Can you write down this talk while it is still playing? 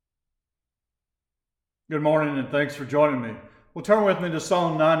Good morning and thanks for joining me. Well, turn with me to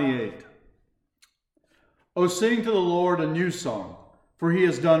Psalm 98. Oh, sing to the Lord a new song, for he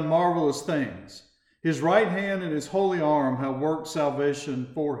has done marvelous things. His right hand and his holy arm have worked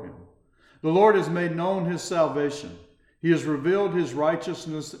salvation for him. The Lord has made known his salvation. He has revealed his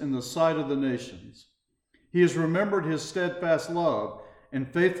righteousness in the sight of the nations. He has remembered his steadfast love and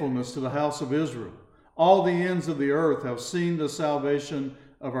faithfulness to the house of Israel. All the ends of the earth have seen the salvation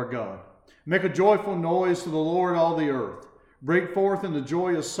of our God. Make a joyful noise to the Lord, all the earth. Break forth into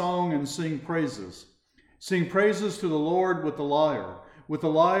joyous song and sing praises. Sing praises to the Lord with the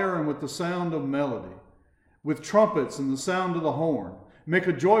lyre and with the sound of melody, with trumpets and the sound of the horn. Make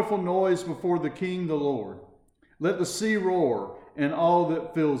a joyful noise before the King, the Lord. Let the sea roar and all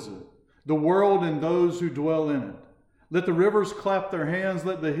that fills it, the world and those who dwell in it. Let the rivers clap their hands,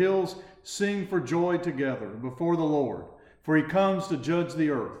 let the hills sing for joy together before the Lord, for he comes to judge the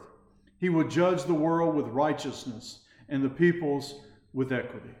earth. He will judge the world with righteousness and the peoples with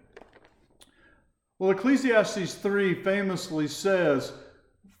equity. Well, Ecclesiastes 3 famously says,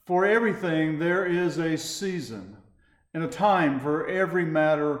 for everything there is a season and a time for every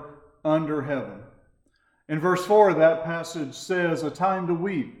matter under heaven. In verse 4 of that passage says, a time to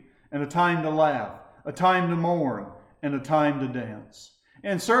weep and a time to laugh, a time to mourn and a time to dance.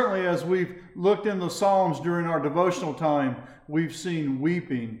 And certainly as we've looked in the Psalms during our devotional time, we've seen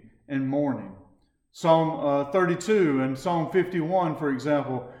weeping and mourning. Psalm 32 and Psalm 51, for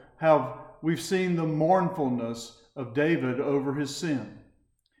example, we've seen the mournfulness of David over his sin.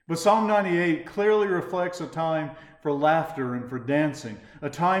 But Psalm 98 clearly reflects a time for laughter and for dancing, a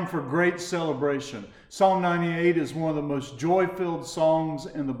time for great celebration. Psalm 98 is one of the most joy-filled songs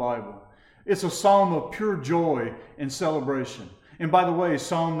in the Bible. It's a psalm of pure joy and celebration. And by the way,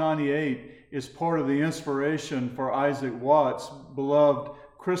 Psalm 98 is part of the inspiration for Isaac Watts' beloved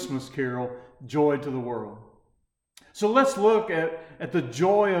Christmas carol, Joy to the World. So let's look at the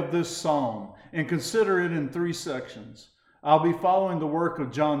joy of this psalm and consider it in three sections. I'll be following the work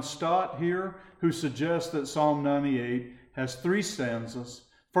of John Stott here, who suggests that Psalm 98 has three stanzas.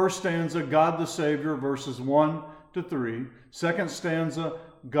 First stanza, God the Savior, verses 1 to 3. Second stanza,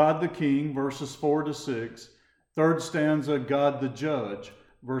 God the King, verses 4 to 6. Third stanza, God the Judge,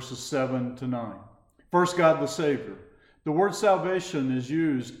 verses 7 to 9. First, God the Savior. The word salvation is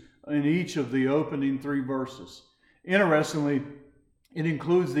used in each of the opening three verses. Interestingly, it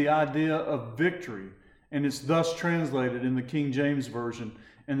includes the idea of victory, and it's thus translated in the King James Version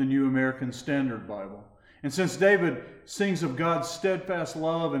and the New American Standard Bible. And since David sings of God's steadfast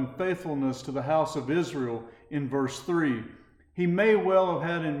love and faithfulness to the house of Israel in verse 3, he may well have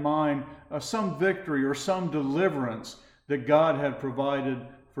had in mind some victory or some deliverance that God had provided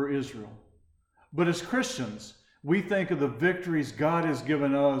for Israel. But as Christians, we think of the victories God has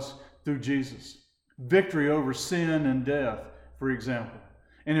given us through Jesus. Victory over sin and death, for example.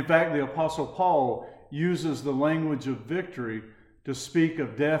 And in fact, the Apostle Paul uses the language of victory to speak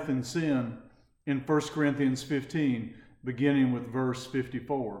of death and sin in 1 Corinthians 15, beginning with verse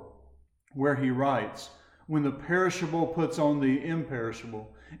 54, where he writes, when the perishable puts on the imperishable,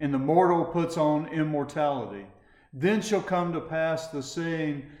 and the mortal puts on immortality, then shall come to pass the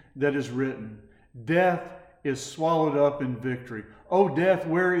saying that is written, death is swallowed up in victory. O death,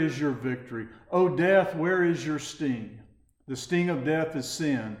 where is your victory? O death, where is your sting? The sting of death is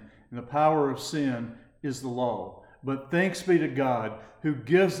sin, and the power of sin is the law. But thanks be to God who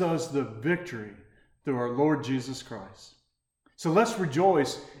gives us the victory through our Lord Jesus Christ. So let's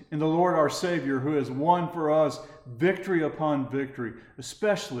rejoice in the Lord our Savior, who has won for us victory upon victory,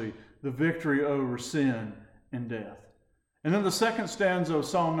 especially the victory over sin and death. And then the second stanza of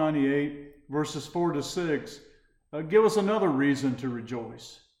Psalm 98, verses 4 to 6, give us another reason to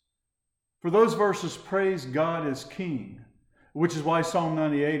rejoice. For those verses praise God as King, which is why Psalm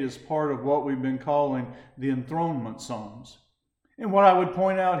 98 is part of what we've been calling the enthronement psalms. And what I would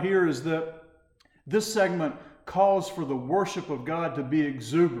point out here is that this segment calls for the worship of God to be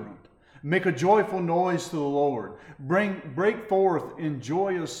exuberant. Make a joyful noise to the Lord. Break forth in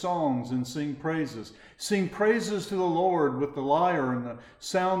joyous songs and sing praises. Sing praises to the Lord with the lyre and the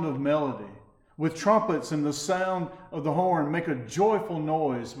sound of melody. With trumpets and the sound of the horn, make a joyful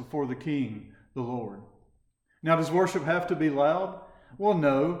noise before the King, the Lord. Now, does worship have to be loud? Well,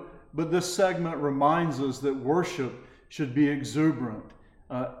 no, but this segment reminds us that worship should be exuberant,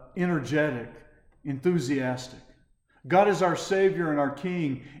 energetic, enthusiastic. God is our Savior and our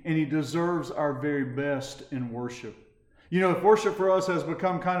King, and He deserves our very best in worship. You know, if worship for us has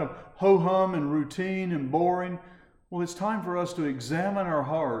become kind of ho-hum and routine and boring, well, it's time for us to examine our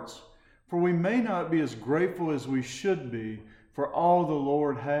hearts, for we may not be as grateful as we should be for all the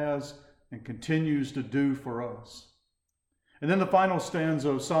Lord has and continues to do for us. And then the final stanza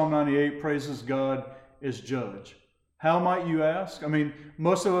of Psalm 98 praises God as judge. How might you ask? I mean,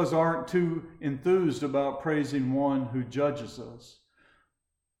 most of us aren't too enthused about praising one who judges us.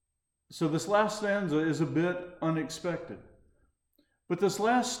 So this last stanza is a bit unexpected. But this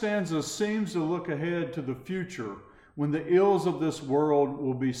last stanza seems to look ahead to the future when the ills of this world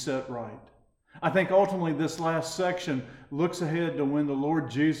will be set right. I think ultimately this last section looks ahead to when the Lord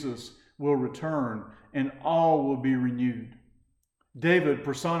Jesus will return and all will be renewed. David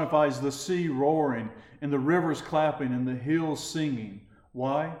personifies the sea roaring and the rivers clapping and the hills singing.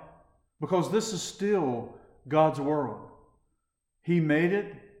 Why? Because this is still God's world. He made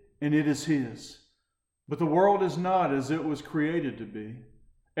it and it is His. But the world is not as it was created to be.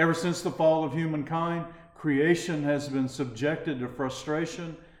 Ever since the fall of humankind, creation has been subjected to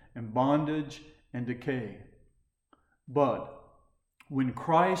frustration and bondage and decay. But when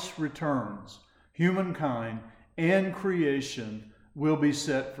Christ returns, humankind and creation will be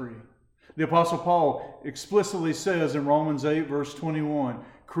set free. The Apostle Paul explicitly says in Romans 8, verse 21,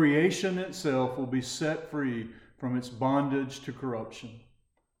 creation itself will be set free from its bondage to corruption.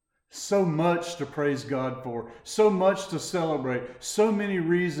 So much to praise God for, so much to celebrate, so many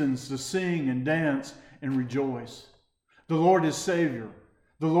reasons to sing and dance and rejoice. The Lord is Savior.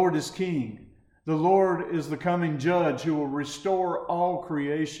 The Lord is King. The Lord is the coming judge who will restore all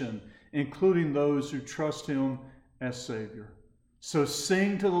creation, including those who trust Him as Savior. So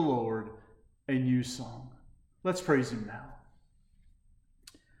sing to the Lord a new song. Let's praise Him now.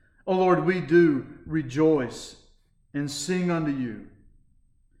 O Lord, we do rejoice and sing unto You.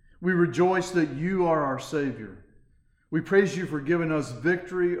 We rejoice that You are our Savior. We praise You for giving us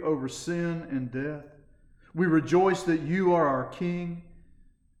victory over sin and death. We rejoice that You are our King,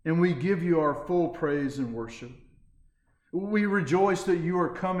 and we give You our full praise and worship. We rejoice that You are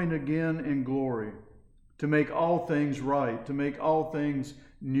coming again in glory, to make all things right, to make all things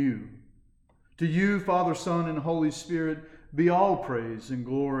new. To You, Father, Son, and Holy Spirit, be all praise and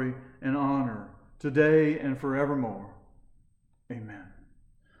glory and honor, today and forevermore. Amen.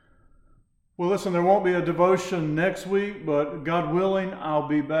 Well, listen, there won't be a devotion next week, but God willing, I'll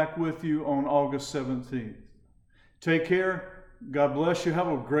be back with you on August 17th. Take care. God bless you. Have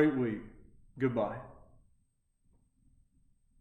a great week. Goodbye.